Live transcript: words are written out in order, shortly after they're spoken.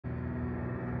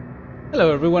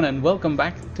Hello everyone and welcome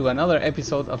back to another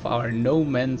episode of our No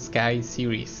Man's Sky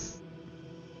series,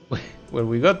 where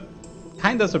we got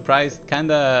kinda surprised,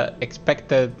 kinda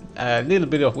expected, a little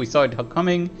bit of we saw it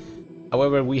coming.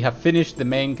 However, we have finished the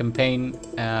main campaign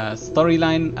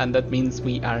storyline, and that means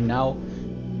we are now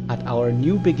at our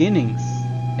new beginnings.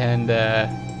 And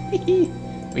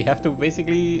we have to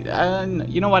basically,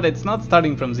 you know what, it's not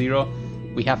starting from zero.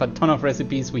 We have a ton of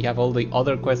recipes, we have all the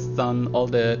other quests done, all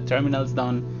the terminals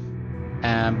done.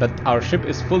 But our ship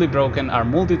is fully broken, our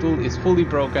multi-tool is fully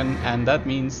broken, and that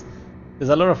means there's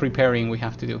a lot of repairing we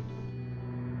have to do.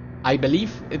 I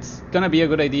believe it's gonna be a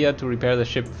good idea to repair the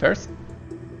ship first.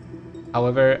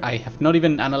 However, I have not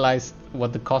even analyzed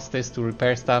what the cost is to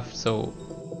repair stuff, so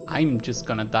I'm just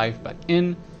gonna dive back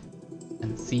in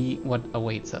and see what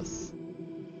awaits us.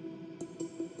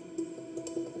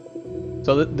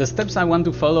 So the steps I want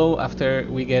to follow after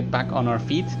we get back on our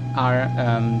feet are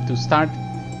to start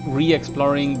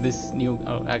re-exploring this new,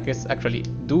 I guess actually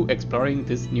exploring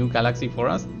this new galaxy for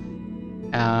us,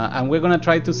 and we're gonna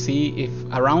try to see if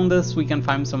around us we can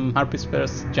find some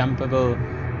harpysper's jumpable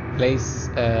place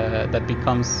that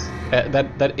becomes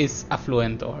that is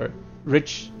affluent or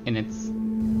rich in its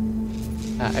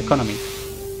economy.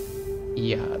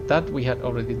 Yeah, that we had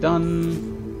already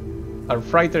done. Our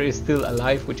freighter is still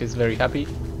alive, which is very happy.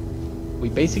 We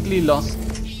basically lost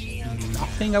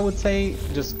nothing, I would say,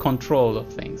 just control of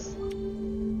things.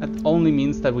 That only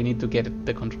means that we need to get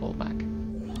the control back.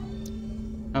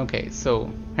 Okay, so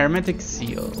hermetic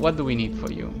seal. What do we need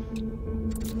for you?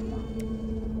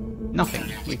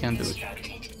 Nothing. We can do it.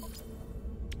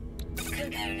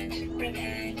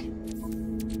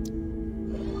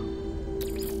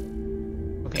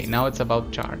 Okay, now it's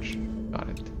about charge. Got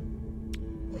it.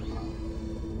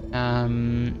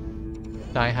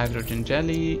 Dihydrogen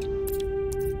jelly.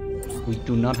 We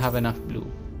do not have enough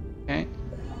blue. Okay.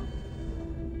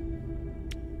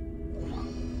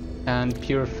 And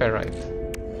pure ferrite.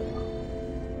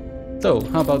 So,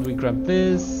 how about we grab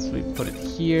this, we put it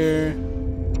here.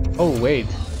 Oh, wait.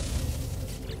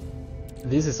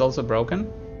 This is also broken?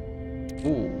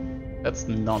 Ooh, that's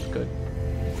not good.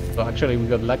 So actually we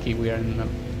got lucky, we are in a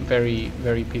very,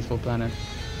 very peaceful planet.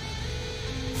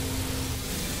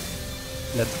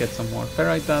 Let's get some more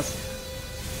ferrite dust.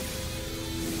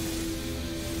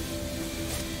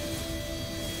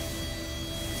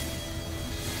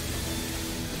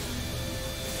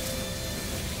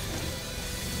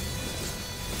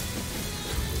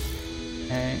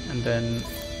 Okay, and then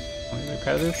we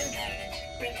repair this.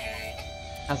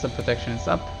 As the protection is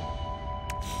up,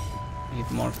 we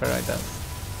need more ferrite dust.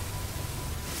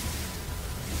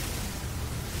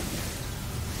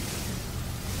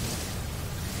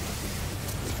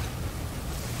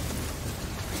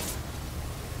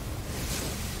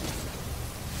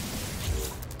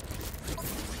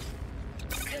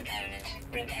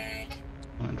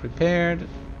 Repaired,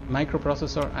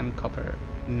 microprocessor and copper.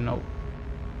 No.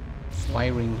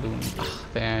 Wiring loom. Ah,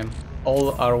 damn.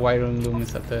 All our wiring loom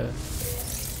is at the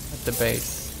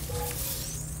base.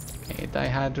 Okay,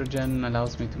 dihydrogen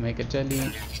allows me to make a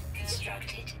jelly.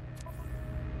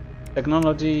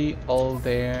 Technology, all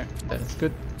there. That is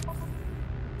good.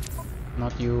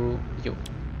 Not you. You.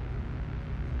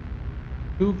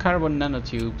 2 carbon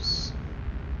nanotubes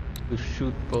to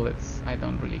shoot bullets. I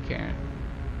don't really care.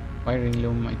 Wiring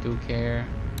loom, I do care.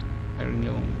 Wiring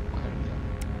loom, wiring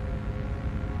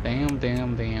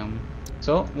loom. Damn.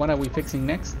 So, what are we fixing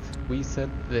next? We said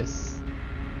this.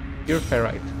 Pure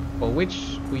ferrite, for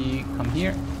which we come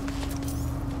here.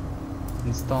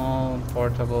 Install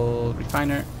portable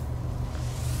refiner.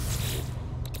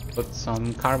 Put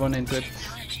some carbon into it.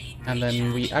 And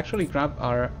then we actually grab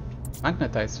our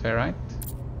magnetized ferrite.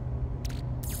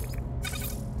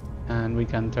 And we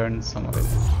can turn some of it.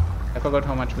 I forgot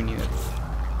how much we needed.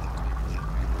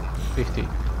 50.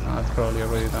 No, that's probably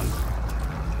already done.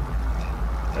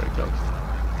 Very close.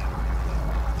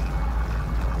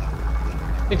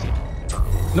 50.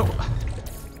 No!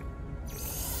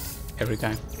 Every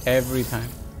time. Every time.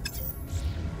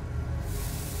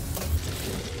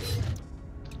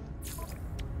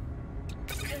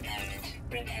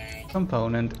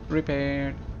 Component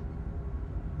repaired.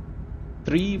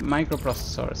 3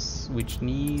 microprocessors, which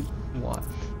need what?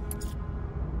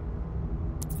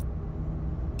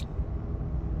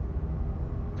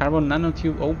 Carbon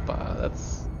nanotube. Opa,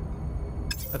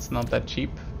 that's not that cheap.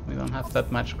 We don't have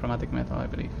that much chromatic metal, I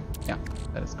believe. Yeah,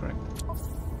 that is correct.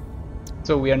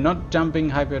 So we are not jumping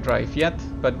hyperdrive yet,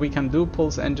 but we can do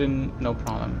pulse engine, no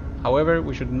problem. However,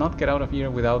 we should not get out of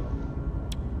here without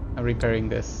repairing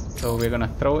this. So we're gonna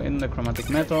throw in the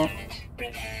chromatic metal.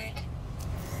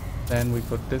 Then we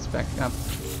put this back up.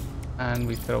 And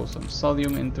we throw some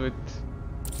sodium into it.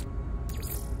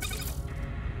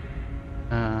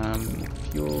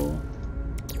 Fuel.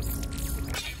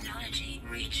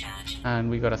 And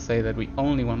we gotta say that we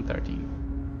only want 13.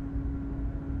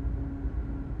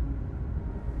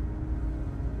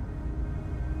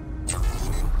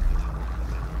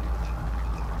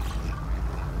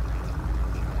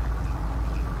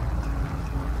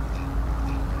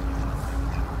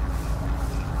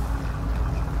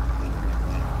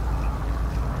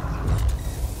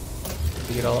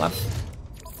 Pick it all up.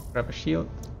 Grab a shield.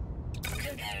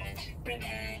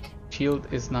 Shield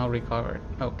is now recovered.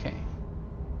 Okay.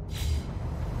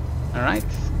 Alright,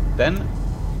 then...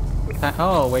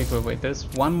 Oh, wait. There's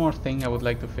one more thing I would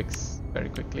like to fix very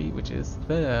quickly, which is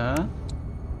the...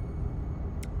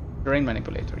 terrain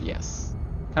manipulator, yes.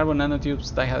 Carbon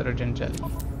nanotubes, dihydrogen jelly.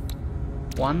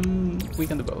 One, we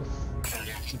can do both.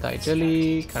 Di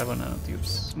jelly, carbon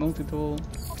nanotubes, multi-tool.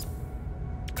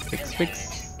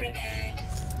 Fix.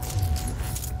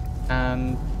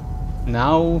 And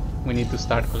now we need to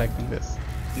start collecting this.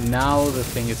 Now the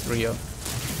thing is real.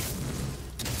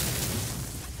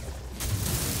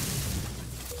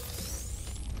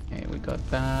 Okay, we got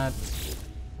that.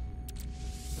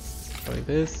 Let's destroy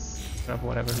this. Grab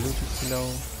whatever loot is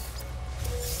below.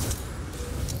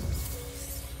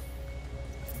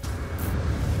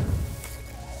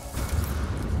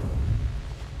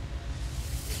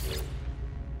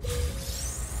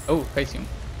 Oh, Facium.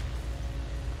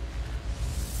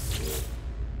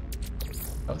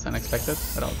 That was unexpected,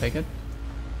 but I'll take it.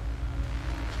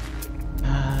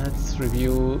 Let's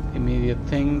review immediate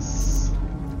things.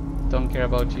 Don't care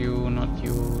about you, not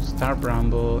you. Star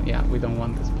Bramble. Yeah, we don't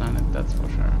want this planet, that's for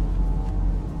sure.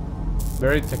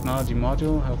 Buried technology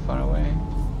module, how far away?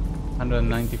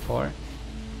 194.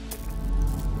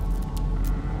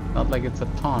 Not like it's a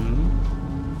ton.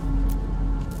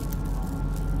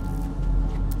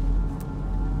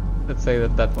 Let's say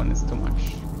that that one is too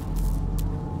much.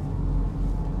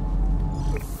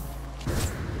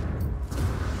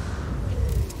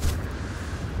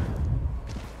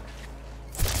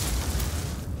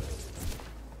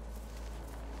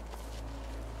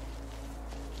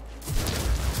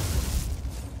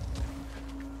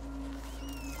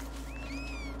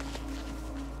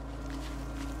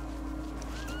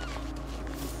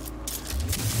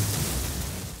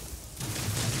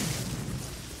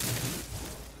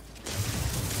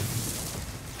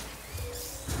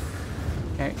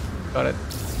 Okay, got it.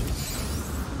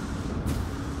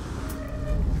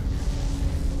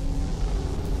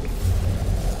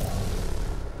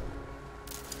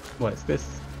 What is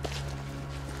this?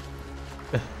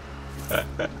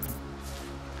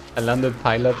 A landed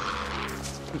pilot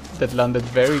that landed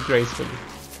very gracefully.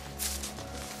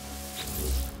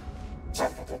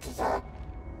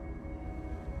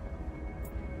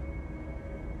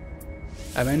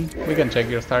 I mean, we can check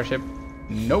your starship.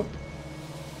 Nope.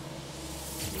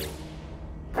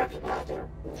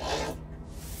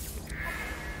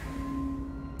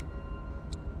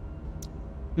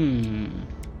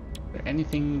 Is there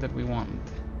anything that we want?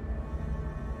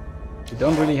 We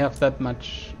don't really have that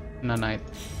much nanite,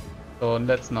 so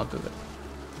let's not do that.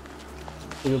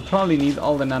 We will probably need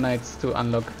all the nanites to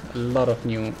unlock a lot of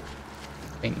new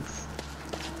things.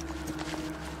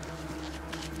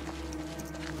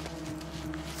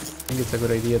 I think it's a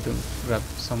good idea to grab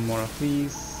some more of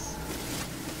these.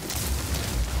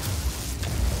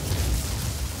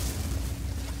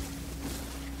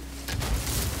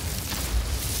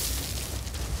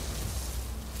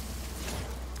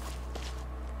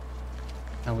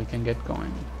 Now we can get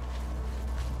going.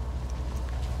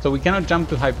 So we cannot jump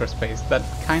to hyperspace. That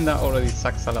kinda already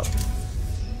sucks a lot.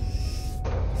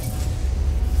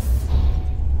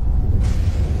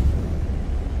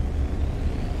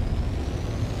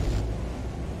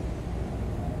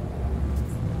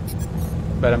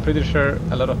 But I'm pretty sure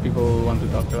a lot of people want to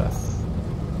talk to us.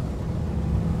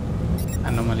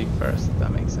 Anomaly first,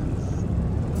 that makes sense.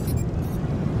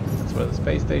 That's where the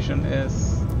space station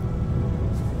is.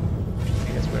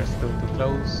 I guess we're still too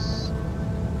close.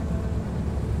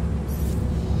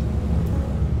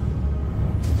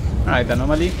 Alright,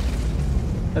 Anomaly.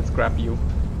 Let's grab you.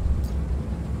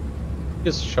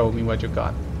 Just show me what you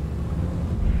got.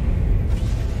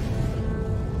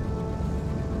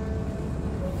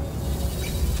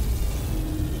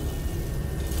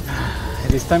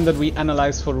 It is time that we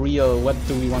analyze for real what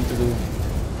do we want to do.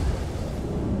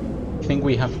 I think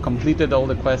we have completed all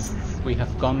the quests, we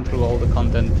have gone through all the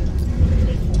content.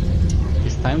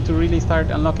 It's time to really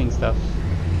start unlocking stuff.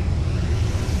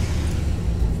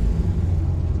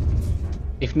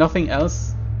 If nothing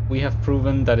else, we have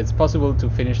proven that it's possible to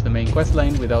finish the main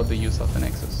questline without the use of the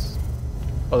Nexus,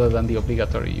 other than the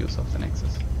obligatory use of the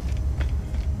Nexus.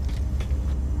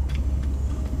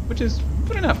 Which is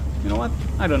good enough. You know what?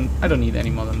 I don't need any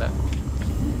more than that.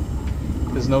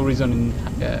 There's no reason in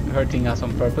hurting us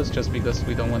on purpose just because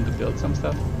we don't want to build some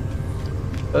stuff.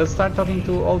 So let's start talking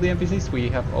to all the NPCs we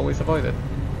have always avoided.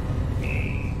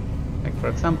 Like for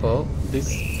example,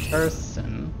 this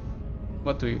person.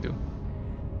 What do you do?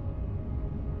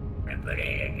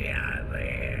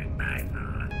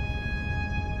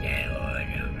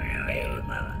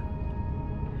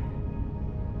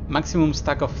 Maximum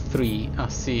stack of 3. I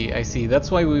see. That's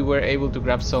why we were able to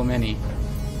grab so many.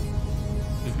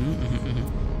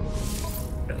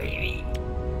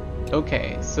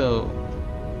 Okay, so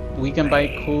we can buy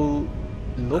cool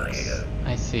looks.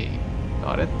 I see.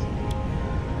 Got it.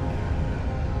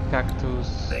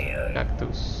 Cactus.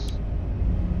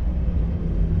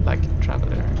 Like a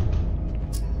traveler.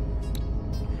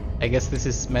 I guess this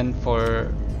is meant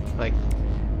for like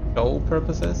show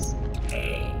purposes.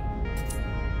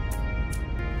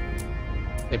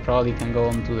 They probably can go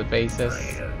onto the bases.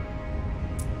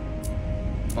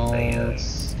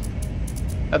 Molds.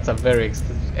 That's a very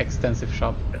extensive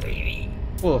shop.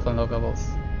 Full of unlockables.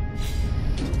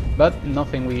 But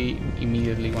nothing we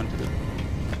immediately want to do.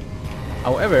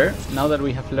 However, now that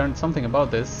we have learned something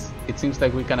about this, it seems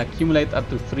like we can accumulate up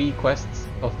to 3 quests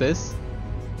of this.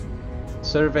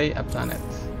 Survey a planet.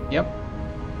 Yep.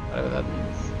 Whatever that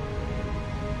means.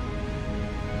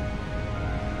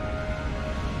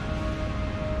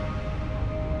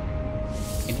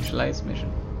 Initialize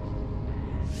mission.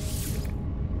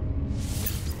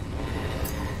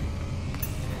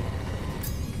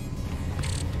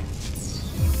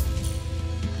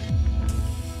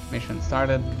 Mission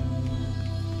started.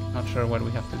 Not sure what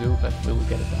we have to do, but we will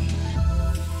get it done.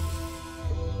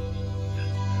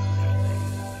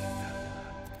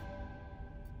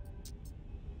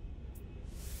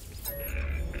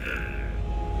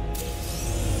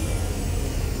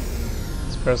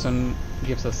 This person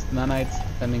gives us nanites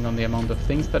depending on the amount of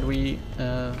things that we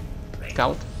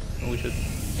scout. So we should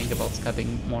think about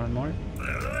scouting more and more.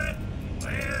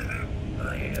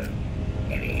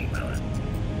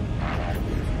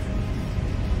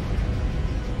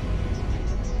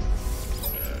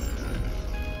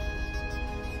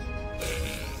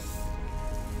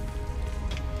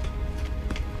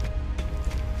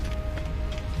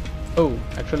 Oh,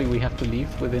 actually we have to leave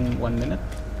within 1 minute,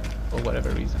 for whatever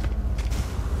reason.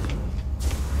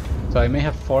 So I may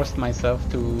have forced myself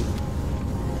to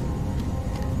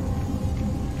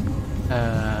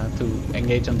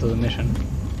engage onto the mission.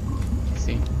 Let's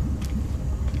see.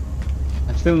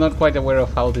 I'm still not quite aware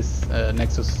of how this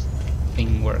Nexus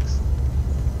thing works.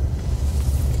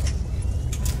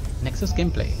 Nexus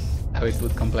gameplay. How it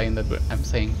would complain that I'm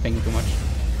saying thing too much.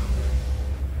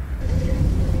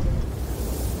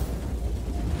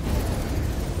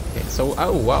 So,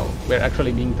 oh wow, we're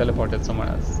actually being teleported somewhere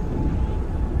else.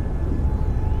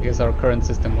 Because our current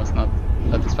system was not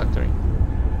satisfactory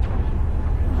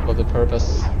for the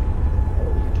purpose.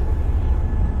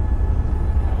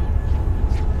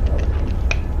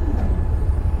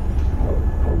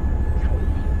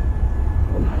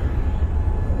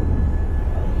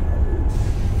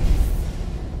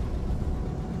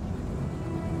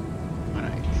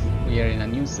 Alright, we are in a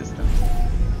new system.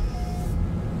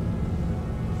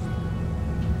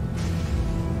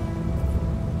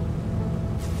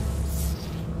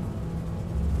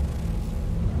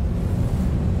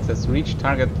 Reach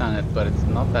target planet, but it's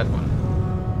not that one.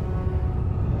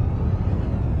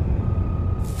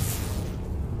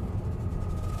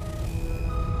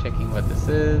 Checking what this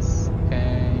is.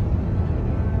 Okay.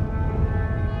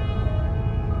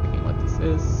 Checking what this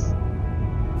is.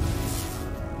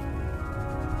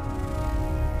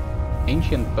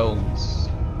 Ancient bones.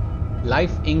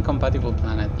 Life incompatible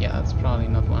planet. Yeah, that's probably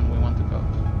not one we want to go.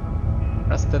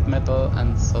 Rusted metal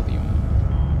and sodium.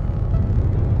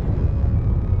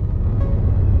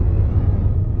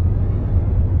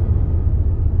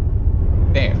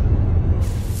 There.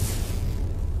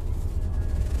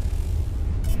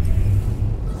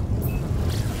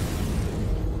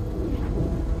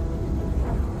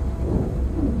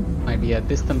 Might be a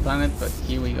distant planet, but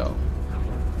here we go.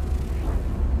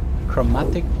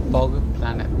 Chromatic fog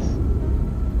planet.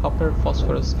 Copper,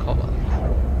 phosphorus, cobalt.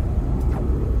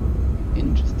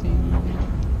 Interesting.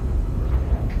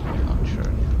 I'm not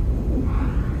sure.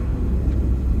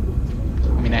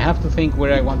 I mean, I have to think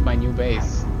where I want my new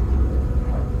base.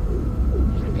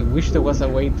 I wish there was a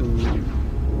way to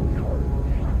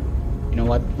You know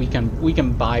what? We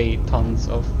can buy tons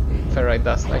of ferrite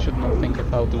dust. I should not think of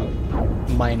how to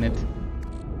mine it.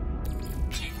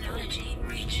 Technology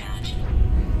recharge.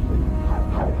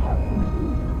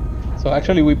 So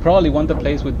actually, we probably want a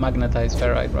place with magnetized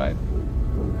ferrite, right?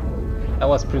 That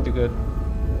was pretty good.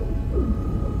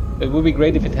 It would be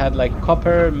great if it had like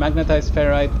copper, magnetized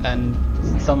ferrite, and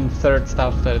some third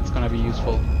stuff that it's gonna be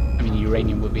useful. I mean,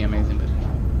 uranium would be amazing, but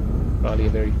probably a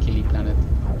very killy planet.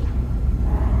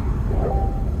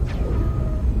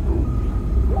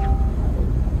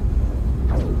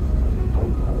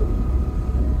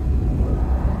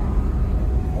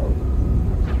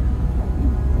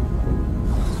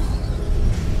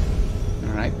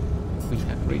 Alright, we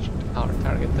have reached our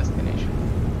target destination.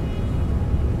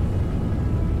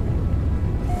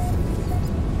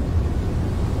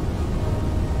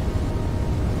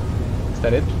 Is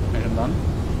that it? Mission done?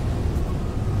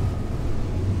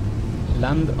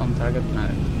 Land on target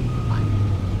planet. Fine.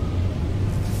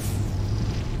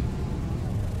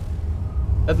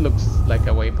 That looks like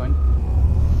a waypoint.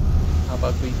 How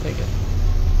about we take it?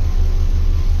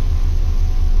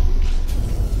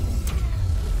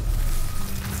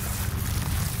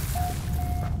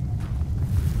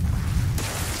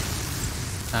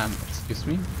 Excuse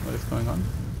me, what is going on?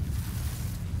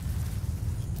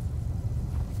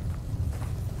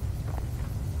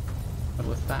 What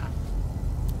was that?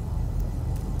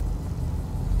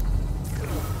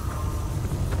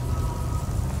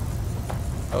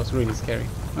 That was really scary.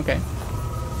 Okay.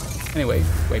 Anyway,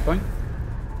 waypoint.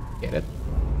 Get it.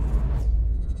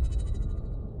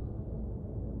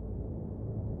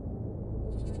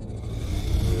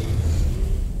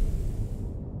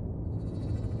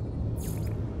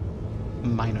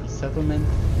 Minor settlement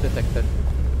detected.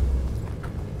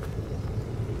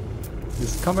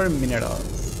 Discover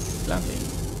minerals. Landing.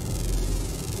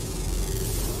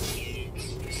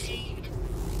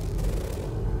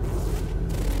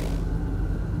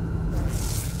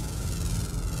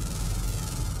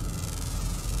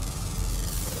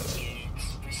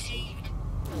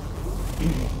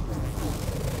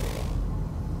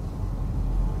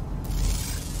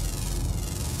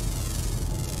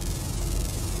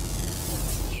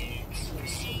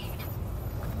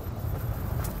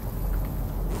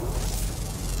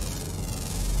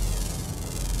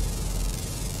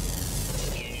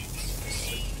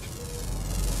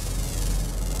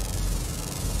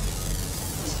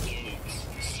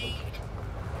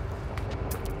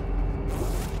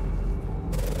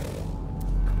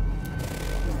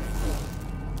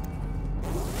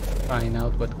 Trying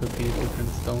out what could be a different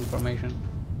stone formation.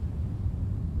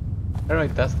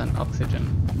 Ferrite dust and oxygen.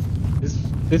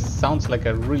 This sounds like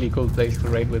a really cool place to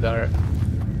raid with our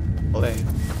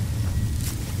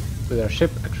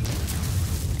ship actually.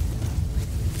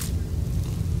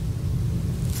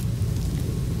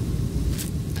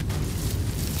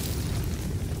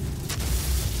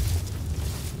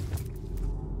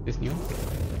 This new?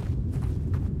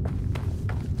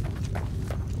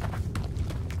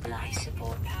 Life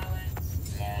support power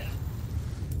low.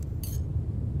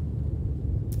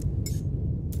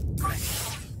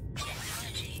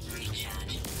 Technology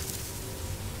recharge.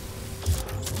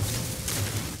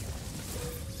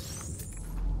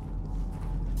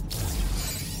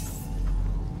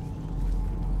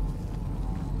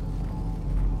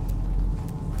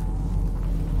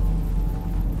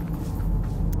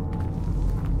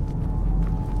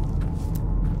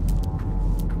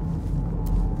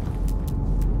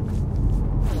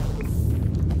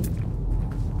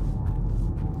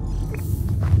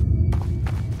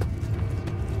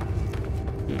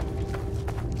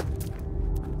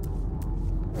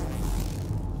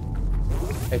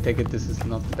 I take it this is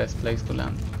not the best place to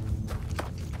land.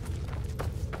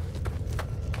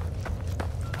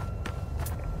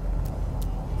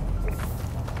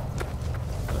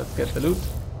 Let's get the loot.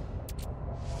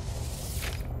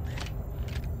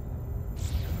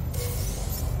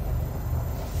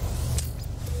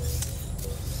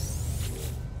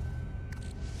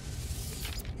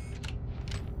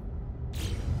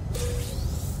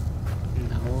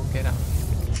 Now get out.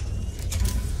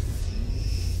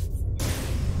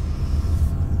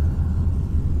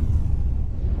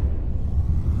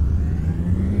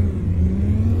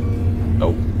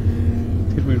 Oh,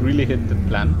 did we really hit the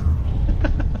plant?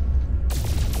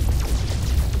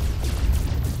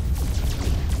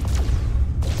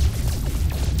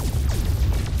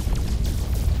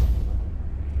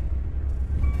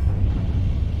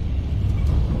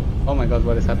 Oh my god,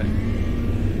 what is happening?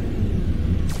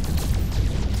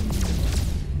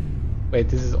 Wait,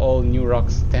 this is all new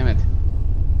rocks, damn it.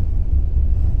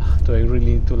 Do I really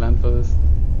need to land for this?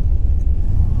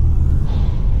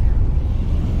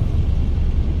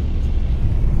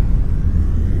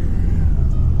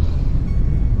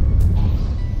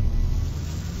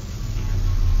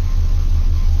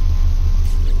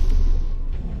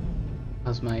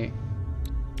 was my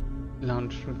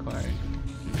launch required?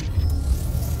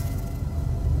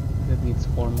 That needs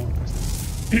 4 more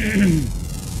percent.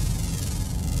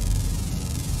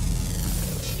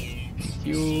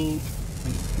 Fuel.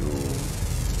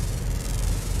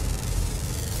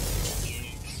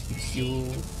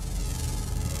 Fuel.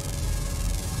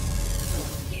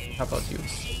 How about you?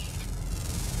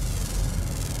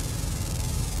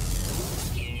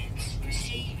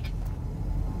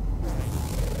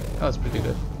 That was pretty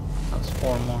good. That was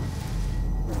 4 more.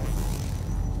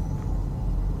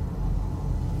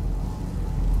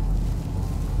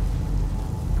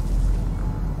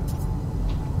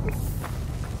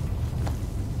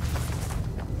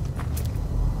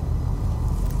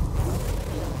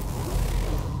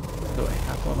 Do I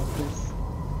have all of this?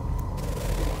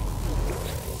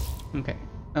 Okay.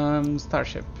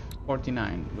 Starship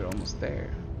 49. We're almost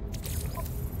there.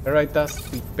 Ferrite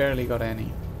dust. We barely got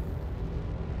any.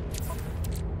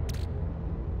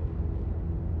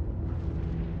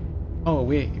 Oh,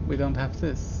 we don't have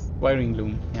this. Wiring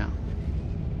loom, yeah.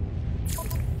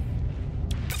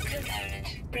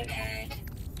 Component repaired.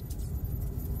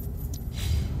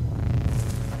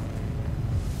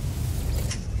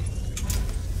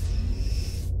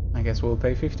 I guess we'll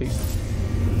pay 50.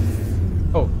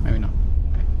 Oh, maybe not.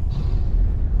 Okay.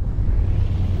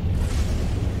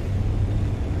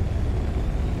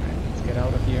 Alright, let's get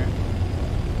out of here.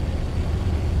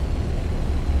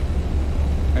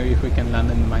 Maybe if we can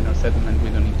land in a minor settlement, we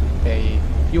don't need to pay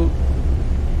fuel.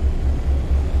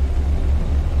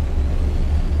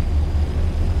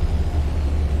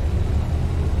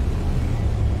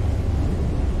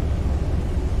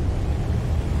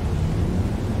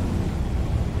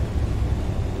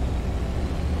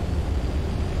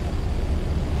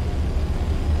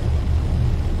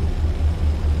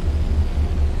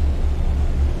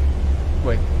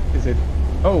 Wait, is it?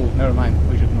 Oh, never mind.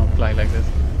 We should not fly like this.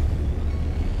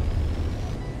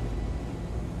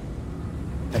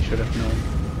 I should have known.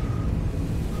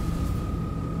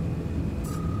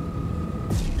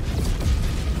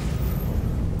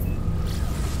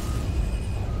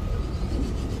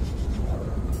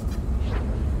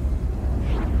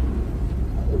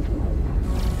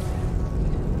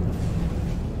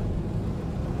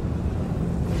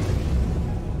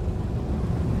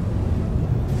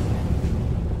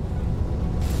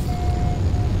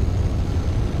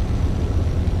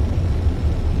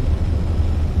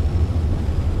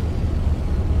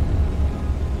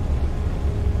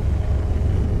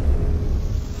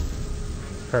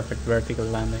 Perfect vertical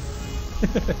landing.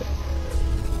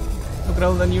 Look at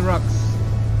all the new rocks.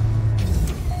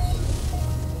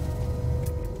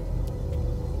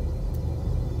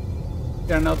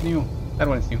 They're not new. That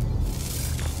one is new.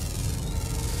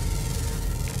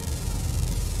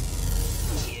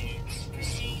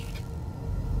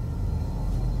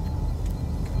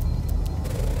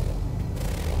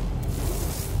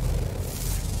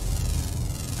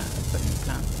 That's a new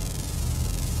plant.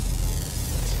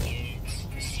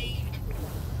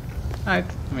 Right,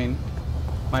 I mean,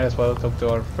 might as well talk to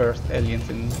our first aliens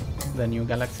in the new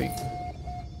galaxy.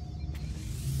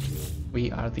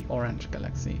 We are the Orange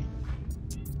Galaxy.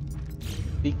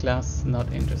 D-class,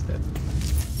 not interested.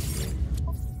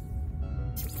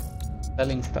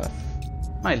 Selling stuff,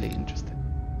 mildly interested.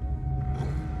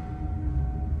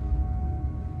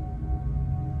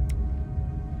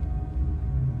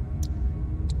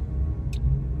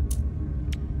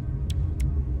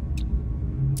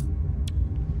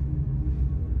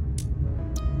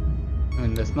 I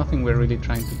mean, there's nothing we're really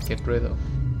trying to get rid of,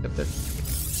 except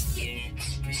this.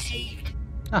 Units received.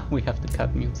 Ah, we have the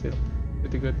cadmium still.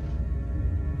 Pretty good.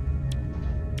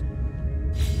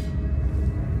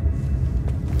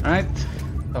 Alright,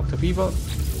 talk to people.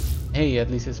 Hey,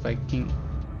 at least it's Viking.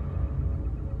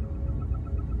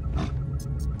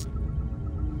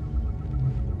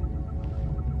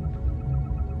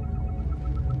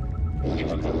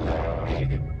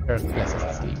 Earth blesses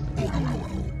the sleep.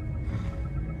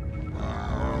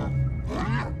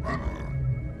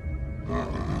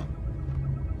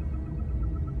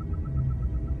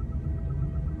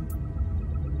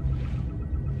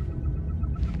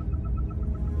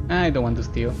 I don't want to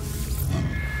steal.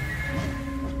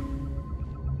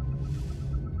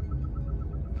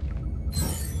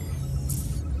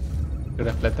 Should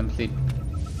have let them sleep.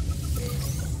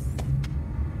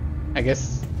 I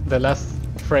guess the last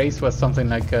phrase was something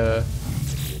like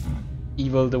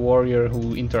evil the warrior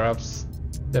who interrupts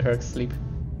the Herc's sleep.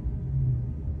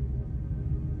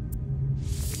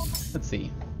 Let's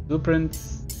see.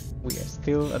 Blueprints. We are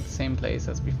still at the same place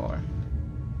as before.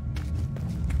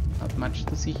 Not much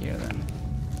to see here then.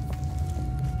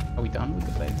 Are we done with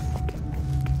the place?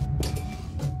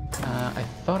 I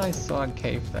thought I saw a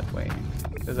cave that way.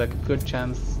 There's a good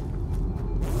chance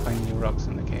to find new rocks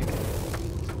in the cave.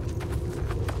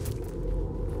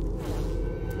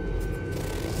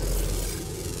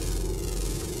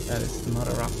 That is not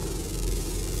a rock.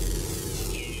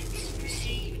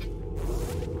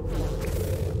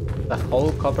 The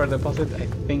whole copper deposit? I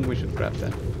think we should grab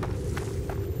that.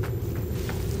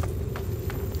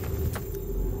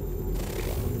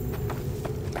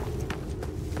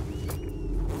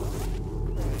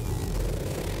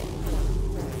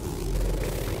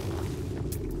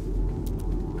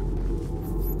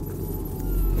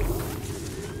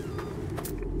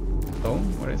 Oh,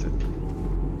 where is it?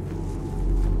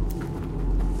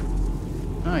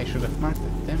 Oh, I should have marked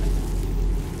it, damn it.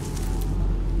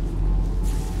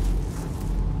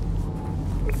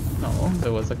 No,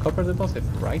 there was a copper deposit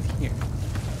right here.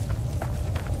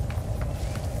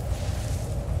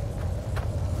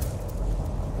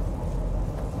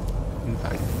 In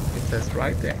fact, it says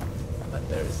right there, but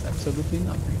there is absolutely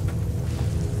nothing.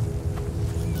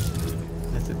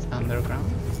 Unless it's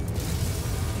underground.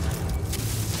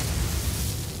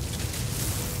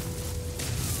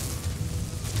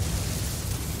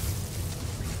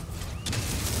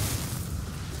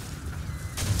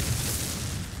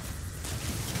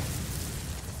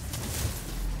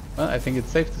 Well, I think it's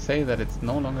safe to say that it's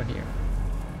no longer here.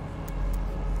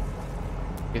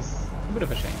 It's a bit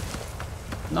of a shame.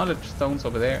 Knowledge stones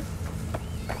over there.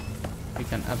 We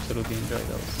can absolutely enjoy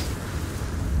those.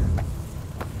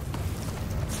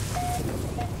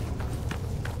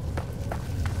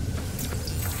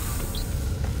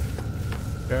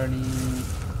 Journey.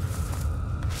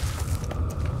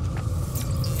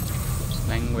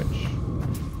 Language.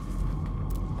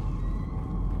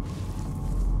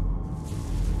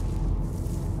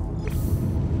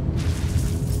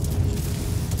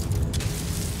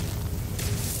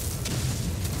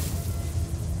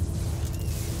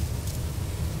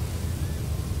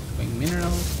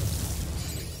 Minerals,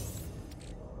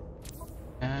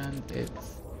 and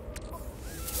it's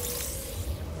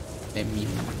immune.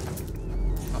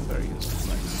 Not very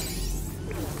useful right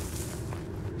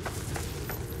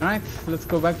now. Alright, let's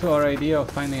go back to our idea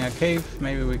of finding a cave.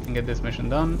 Maybe we can get this mission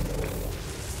done.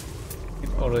 It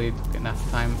already took enough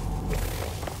time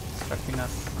distracting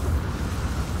us.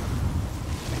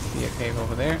 I see a cave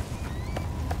over there.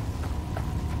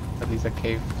 At least a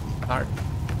cave start.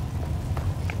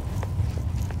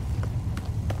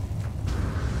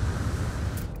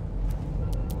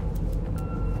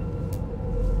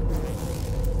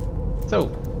 So,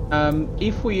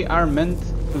 if we are meant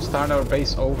to start our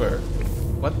base over,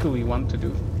 what do we want to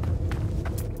do?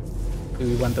 Do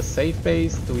we want a safe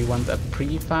base? Do we want a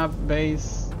prefab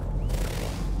base?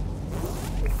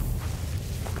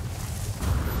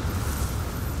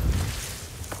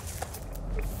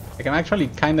 Like, I'm actually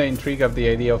kinda intrigued of the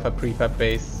idea of a prefab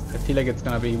base. I feel like it's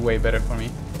gonna be way better for me.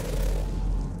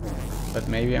 But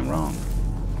maybe I'm wrong.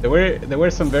 There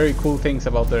were some very cool things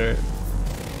about the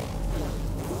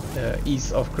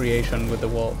ease of creation with the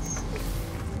walls.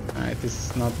 This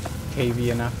is not cavey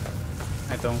enough.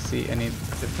 I don't see any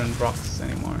different rocks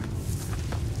anymore.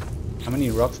 How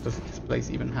many rocks does this place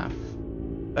even have?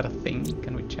 Is that a thing?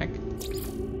 Can we check?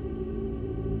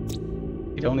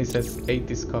 It only says 8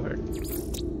 discovered.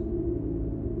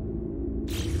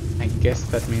 I guess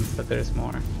that means that there is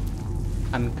more.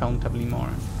 Uncountably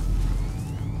more.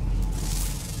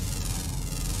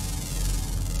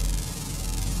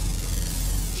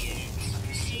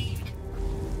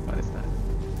 What is that?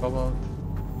 Cobalt.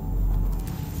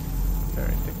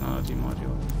 Very technology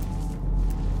module.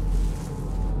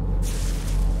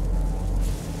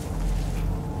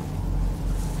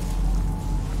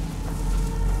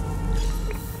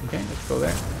 Okay, let's go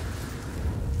there.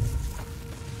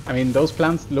 I mean, those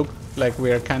plants look like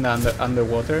we are kind of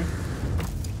underwater.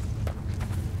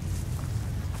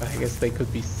 But I guess they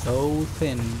could be so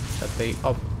thin that they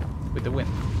up with the wind.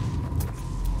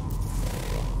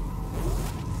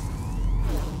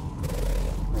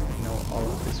 I know all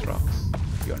of these rocks.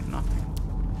 You're nothing.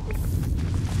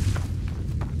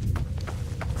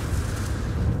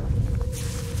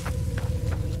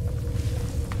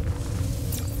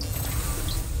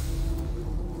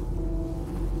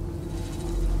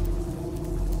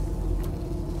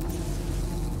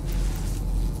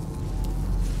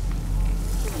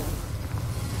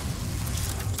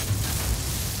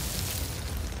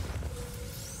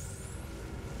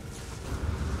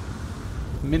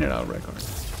 Mineral record.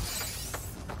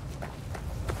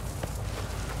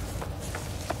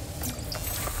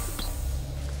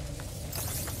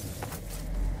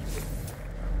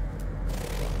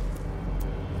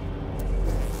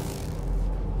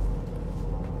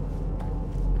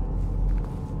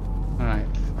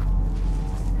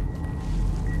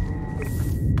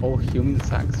 human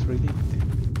sacks, really?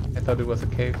 I thought it was a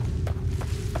cave.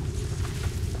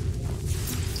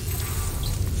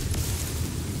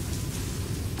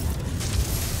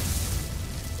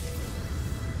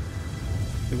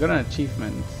 We got an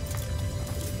achievement.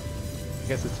 I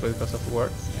guess it's because of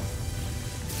words. Yeah.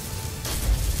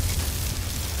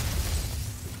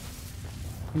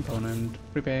 Component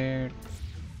prepared.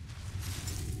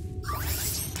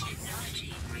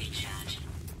 Technology recharge.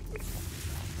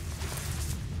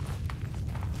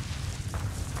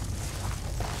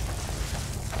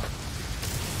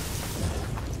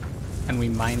 And we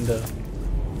mine the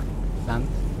plant.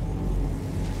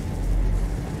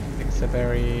 It's a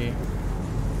very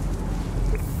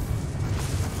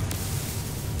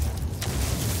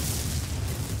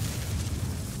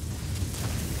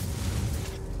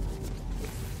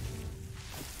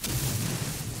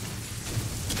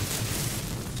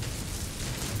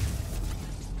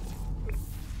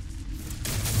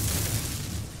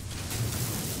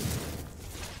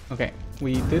okay,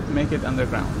 we did make it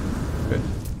underground. Good.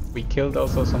 We killed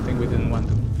also something we didn't want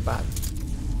to. Bad.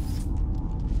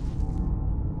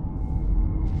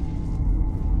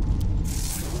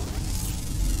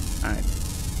 Alright,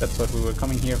 that's what we were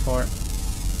coming here for.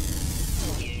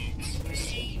 Units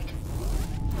received.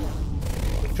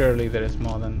 Surely there is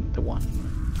more than the one.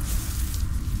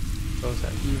 Those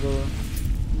are evil.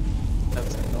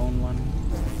 That's a lone one.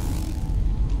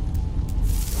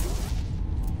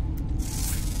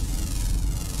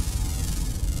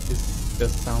 This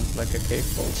just sounds like a cave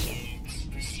vault. Units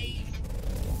received.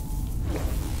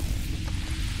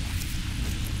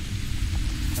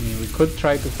 I mean, we could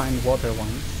try to find water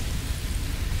once.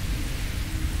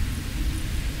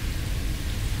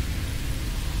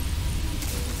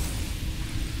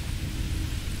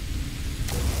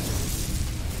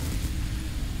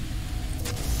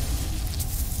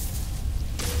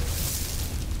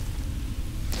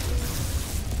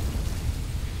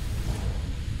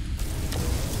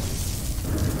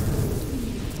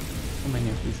 How many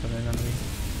of these are there gonna be?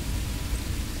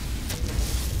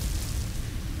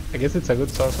 I guess it's a good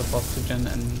source of oxygen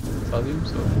and sodium,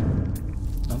 so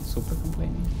not super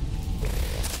complaining.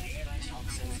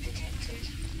 Toxins detected.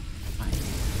 Fine.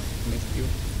 Missed you.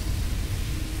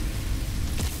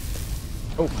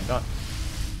 Oh my god.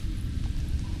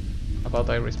 How about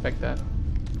I respect that?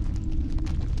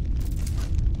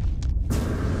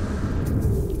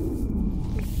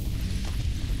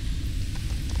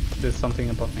 There's something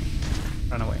above me.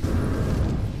 Run away.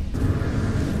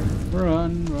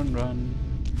 Run, run, run.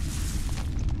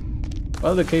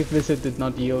 Well, the cave visit did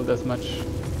not yield as much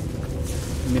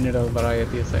mineral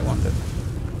variety as I wanted.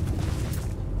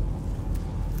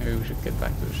 Maybe we should get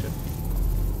back to the ship.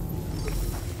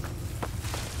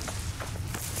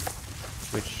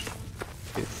 Which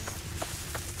is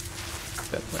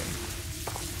that way.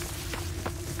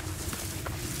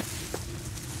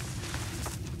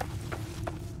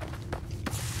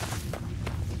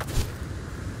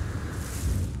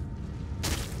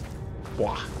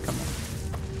 Wow, come on.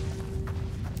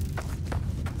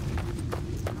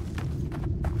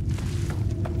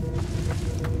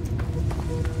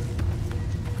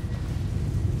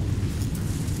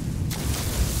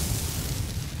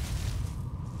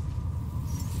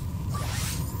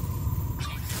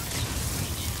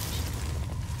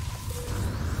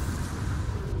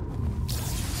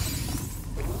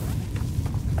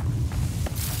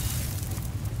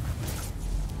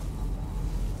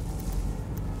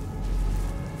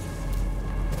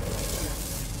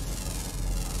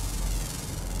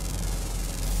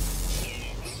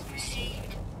 Units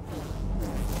received.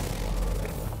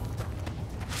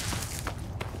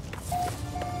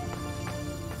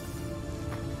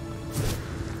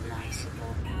 Life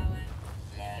support power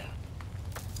low.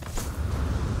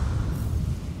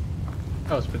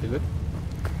 That was pretty good.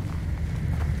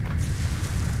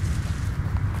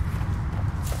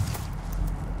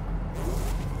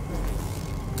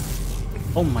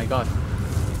 Oh my god.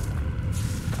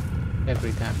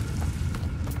 Every time.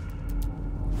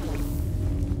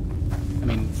 I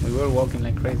mean, we were walking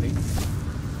like crazy.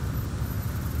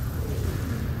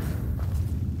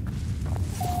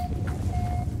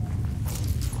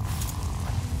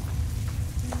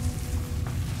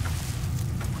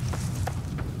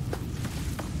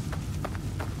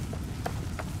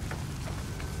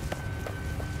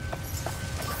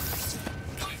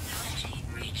 Technology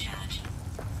recharge.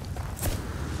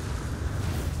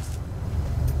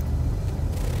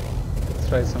 Let's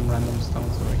try some random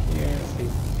stones over here, see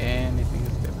if anything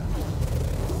is different.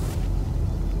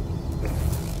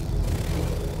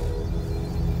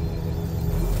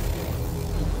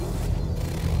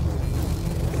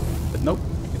 But nope,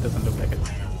 it doesn't look like it.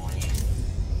 Weather warning.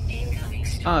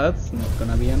 Ah, that's not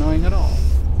gonna be annoying at all.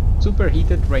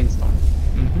 Superheated rainstorm.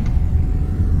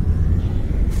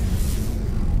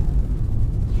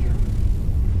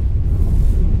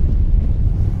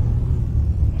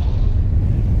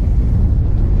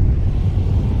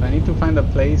 I need to find a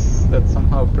place that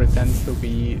somehow pretends to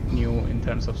be new in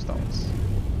terms of stones.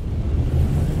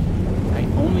 I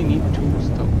only need 2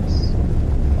 stones.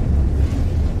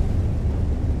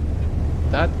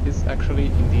 That is actually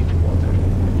indeed water.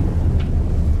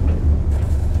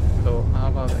 So how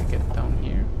about I get down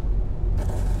here?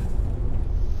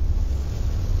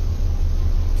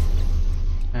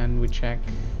 And we check.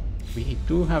 We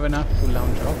do have enough to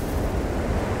launch off.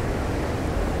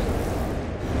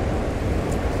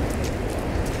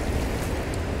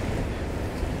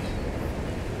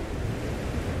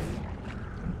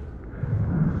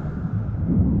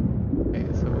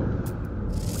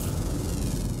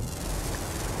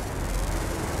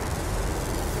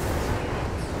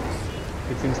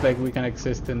 Seems like we can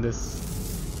exist in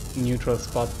this neutral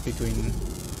spot between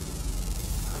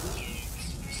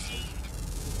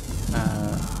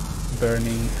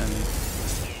burning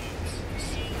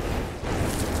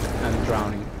and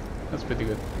drowning. That's pretty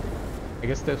good. I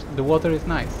guess the water is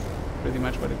nice. Pretty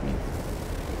much what it means.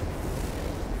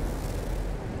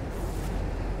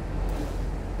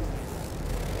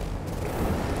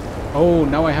 Oh,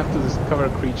 now I have to discover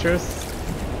creatures.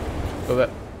 So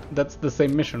that's the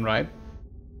same mission, right?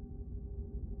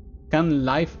 Scan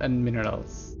life and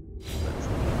minerals. That's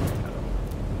the mineral.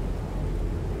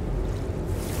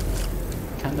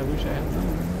 Kinda wish I had some.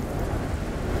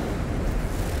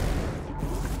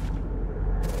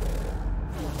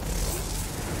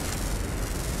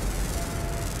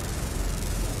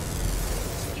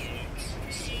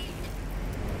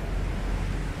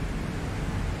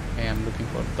 Okay, I'm looking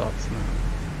for dots now.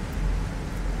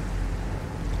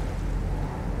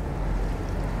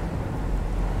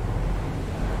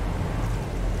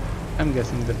 I'm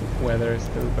guessing the weather is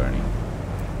still burning.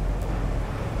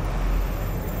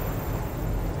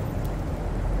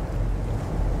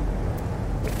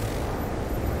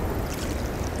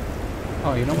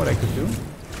 Oh, you know what I could do?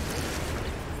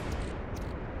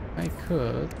 I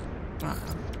could...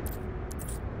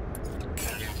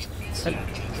 And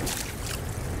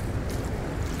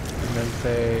then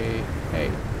say, hey.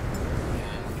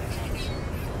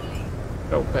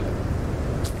 Go pellet.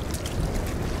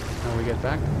 Now we get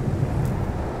back.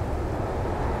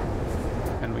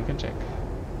 And we can check.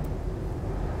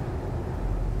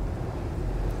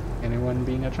 Anyone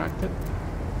being attracted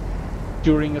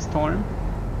during a storm?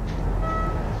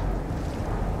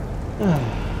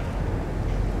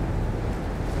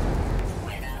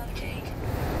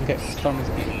 Okay, storm is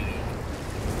ending.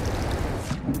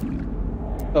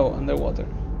 Oh, underwater.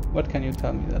 What can you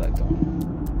tell me that I don't?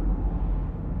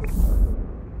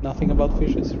 Nothing about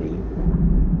fishes, really?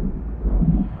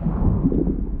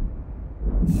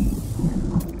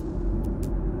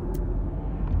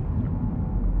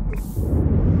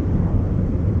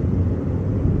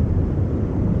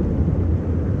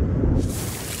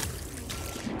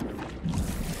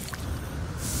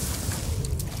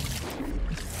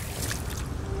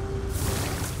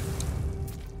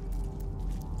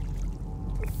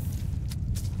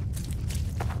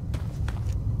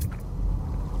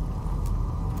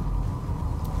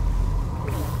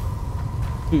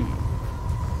 I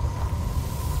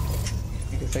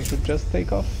guess I should just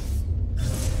take off.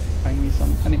 Find me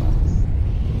some animals.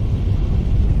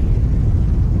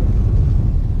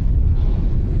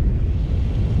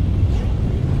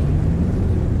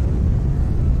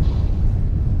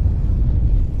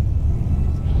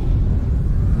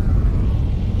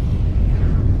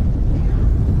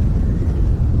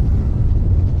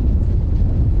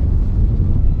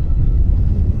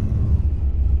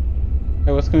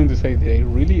 I was going to say, did I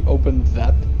really open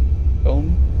that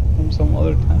dome from some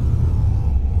other time?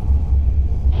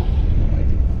 No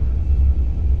idea.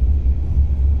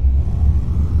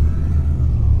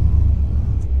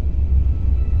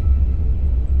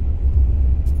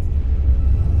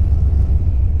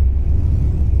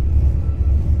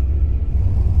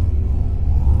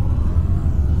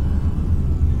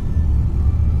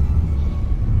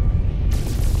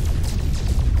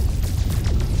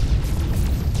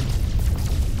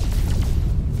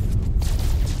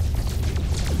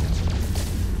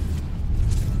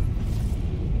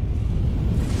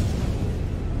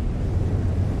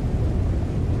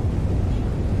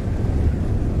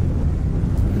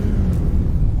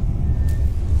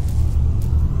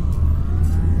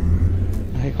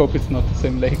 I hope it's not the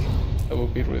same lake. That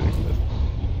would be ridiculous.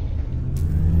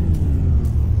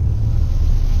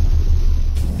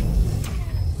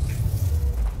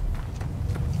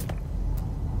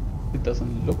 It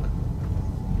doesn't look.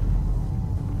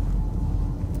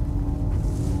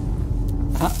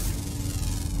 Aha.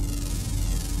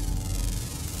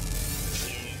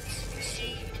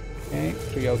 Okay,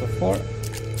 3 out of 4.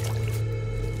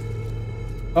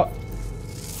 Oh.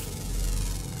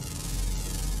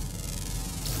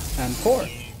 And 4.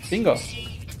 Bingo.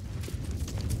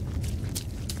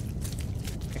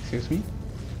 Excuse me.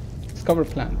 Discover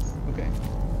plants. Okay.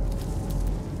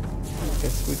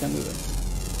 Guess we can do that.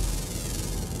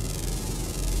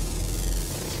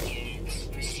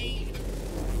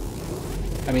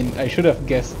 I mean, I should have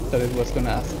guessed that it was gonna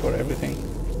ask for everything.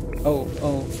 Oh.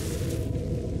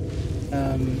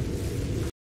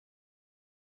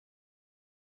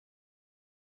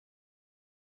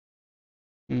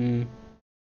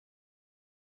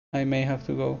 I may have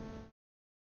to go.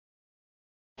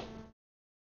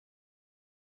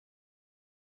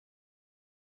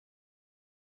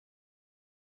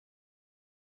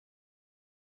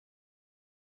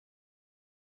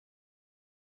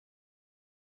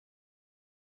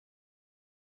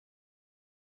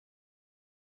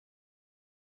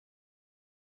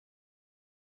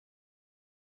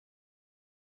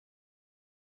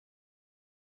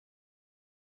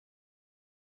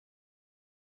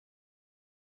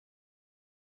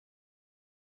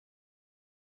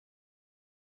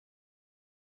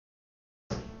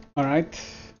 Alright.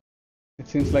 It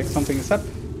seems like something is up.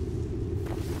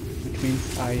 Which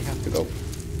means I have to go.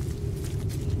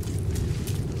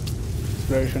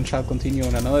 Exploration shall continue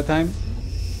on another time.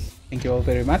 Thank you all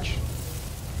very much.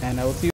 And I will see you